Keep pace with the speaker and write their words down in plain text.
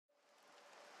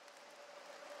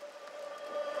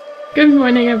Good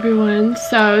morning everyone.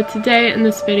 So today in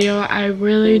this video I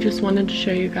really just wanted to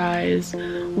show you guys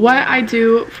what I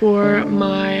do for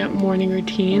my morning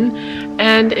routine,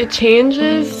 and it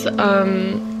changes through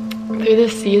the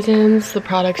seasons, the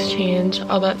products change,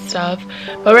 all that stuff,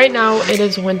 but right now it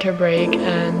is winter break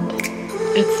and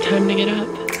it's time to get up.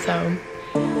 So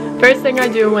first thing I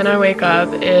do when I wake up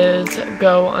is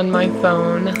go on my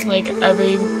phone like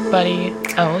everybody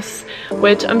else,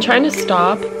 which I'm trying to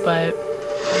stop, but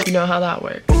you know how that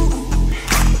works.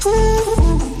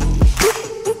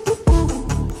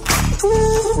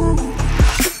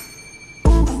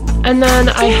 And then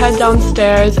I head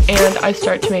downstairs and I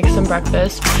start to make some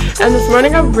breakfast. And this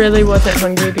morning I really wasn't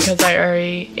hungry because I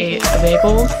already ate a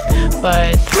bagel,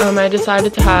 but I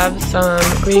decided to have some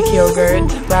Greek yogurt,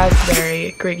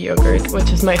 raspberry Greek yogurt,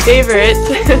 which is my favorite.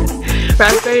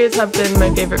 Raspberries have been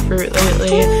my favorite fruit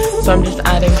lately, so I'm just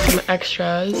adding some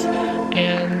extras.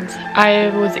 And I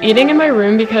was eating in my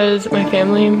room because my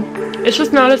family, it's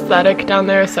just not aesthetic down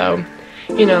there, so,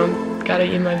 you know, gotta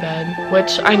eat in my bed,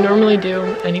 which I normally do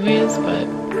anyways, but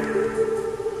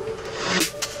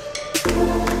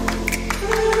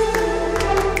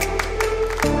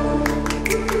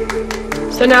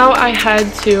so now I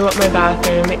head to my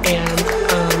bathroom and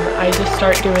I just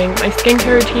start doing my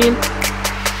skincare routine.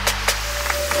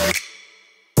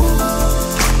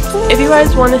 If you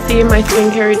guys want to see my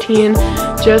skincare routine,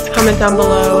 just comment down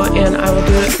below and I will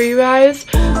do it for you guys,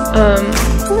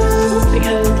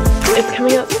 because it's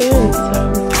coming out soon.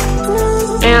 So,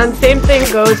 and same thing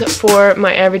goes for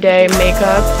my everyday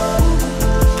makeup.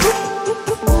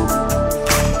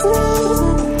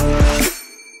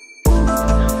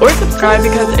 Or subscribe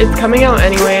because it's coming out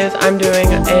anyways. I'm doing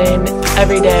an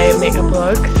everyday makeup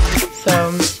look,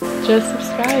 so just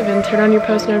subscribe and turn on your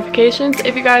post notifications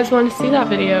if you guys want to see that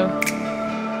video.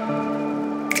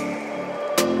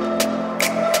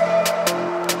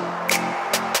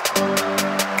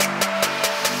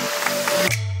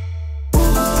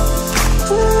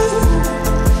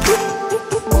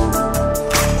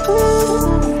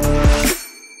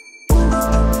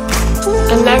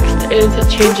 And next is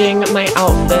changing my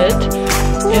outfit,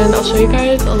 and I'll show you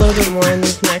guys a little bit more in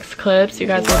these next clips. You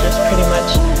guys will just pretty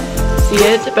much see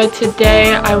it. But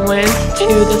today I went to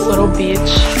this little beach,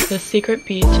 this secret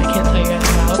beach I can't tell you guys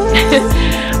about,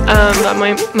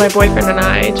 that my boyfriend and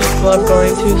I just love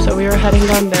going to, so we were heading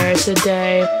down there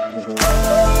today. I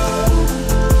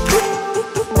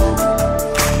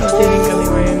was eating gummy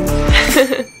worms.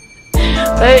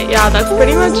 But yeah, that's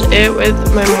pretty much it with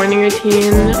my morning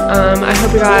routine. I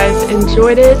hope you guys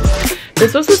enjoyed it.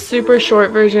 This was a super short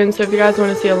version, so if you guys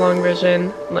want to see a long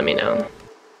version, let me know.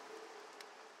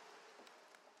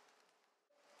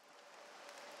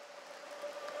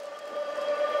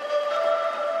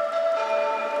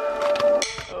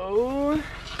 Oh,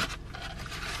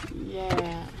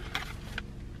 yeah.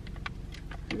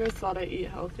 You guys thought I eat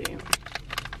healthy.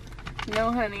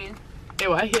 No honey.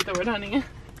 Ew, I hate the word honey.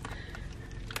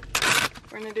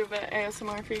 We're gonna do a bit of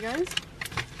ASMR for you guys.